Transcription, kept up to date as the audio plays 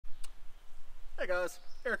Hey guys,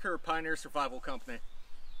 Eric here with Pioneer Survival Company.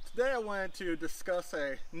 Today I wanted to discuss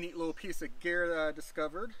a neat little piece of gear that I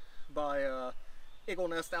discovered by Eagle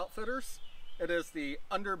Nest Outfitters. It is the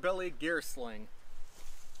Underbelly Gear Sling.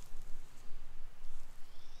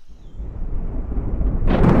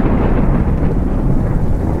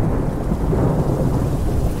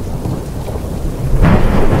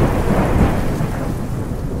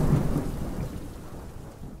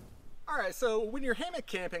 Alright, so when you're hammock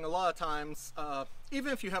camping, a lot of times,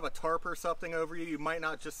 even if you have a tarp or something over you, you might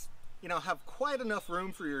not just, have quite enough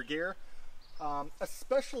room for your gear.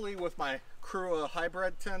 Especially with my Crew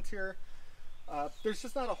hybrid tent here. There's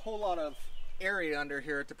just not a whole lot of area under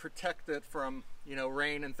here to protect it from,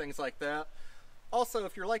 rain and things like that. Also,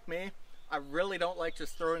 if you're like me, I really don't like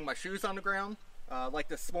just throwing my shoes on the ground. Like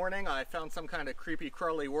this morning, I found some kind of creepy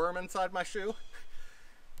crawly worm inside my shoe.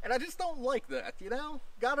 And I just don't like that,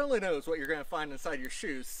 God only knows what you're going to find inside your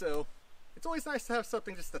shoes, so it's always nice to have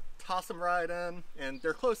something just to toss them right in, and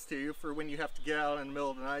they're close to you for when you have to get out in the middle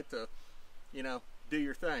of the night to, do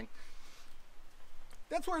your thing.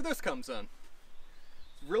 That's where this comes in.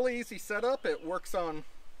 Really easy setup. It works on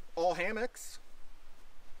all hammocks.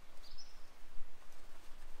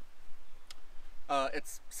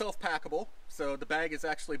 It's self-packable, so the bag is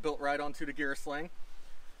actually built right onto the gear sling.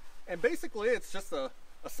 And basically, it's just a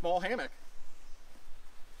small hammock.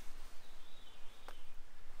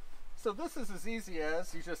 So this is as easy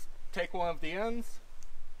as you just take one of the ends,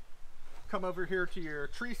 come over here to your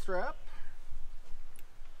tree strap,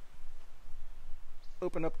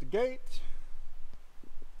 open up the gate,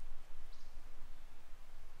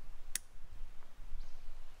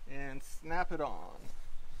 and snap it on.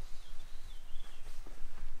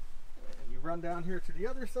 And you run down here to the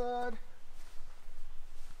other side,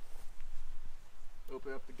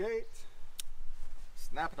 open up the gate,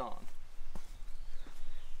 snap it on.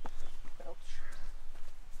 Ouch.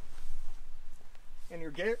 And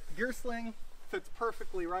your gear sling fits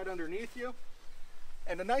perfectly right underneath you.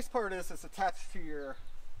 And the nice part is it's attached to your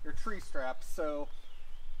tree strap, so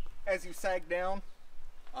as you sag down,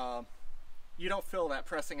 you don't feel that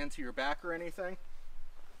pressing into your back or anything.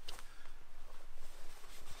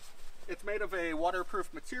 It's made of a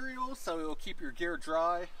waterproof material, so it'll keep your gear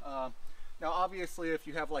dry. Now obviously if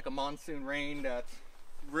you have like a monsoon rain that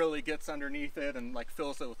really gets underneath it and like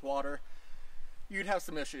fills it with water, you'd have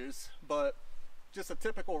some issues, but just a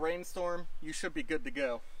typical rainstorm, you should be good to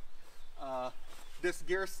go. This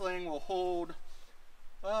gear sling will hold,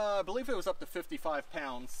 I believe it was up to 55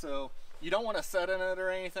 pounds, so you don't want to set in it or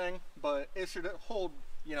anything, but it should hold,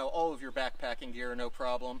 all of your backpacking gear, no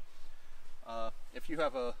problem. If you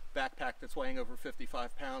have a backpack that's weighing over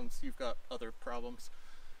 55 pounds, you've got other problems.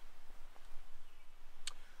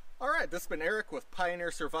 Alright, this has been Eric with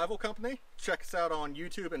Pioneer Survival Company. Check us out on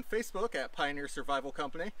YouTube and Facebook at Pioneer Survival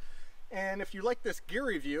Company. And if you like this gear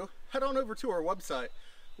review, head on over to our website.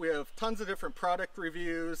 We have tons of different product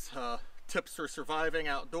reviews, tips for surviving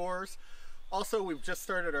outdoors. Also, we've just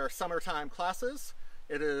started our summertime classes.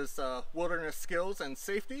 It is wilderness skills and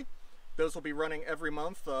safety. Those will be running every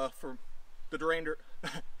month for the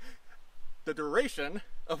duration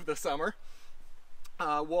of the summer.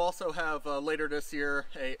 We'll also have later this year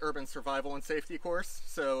a urban survival and safety course,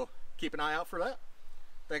 so keep an eye out for that.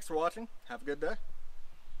 Thanks for watching. Have a good day.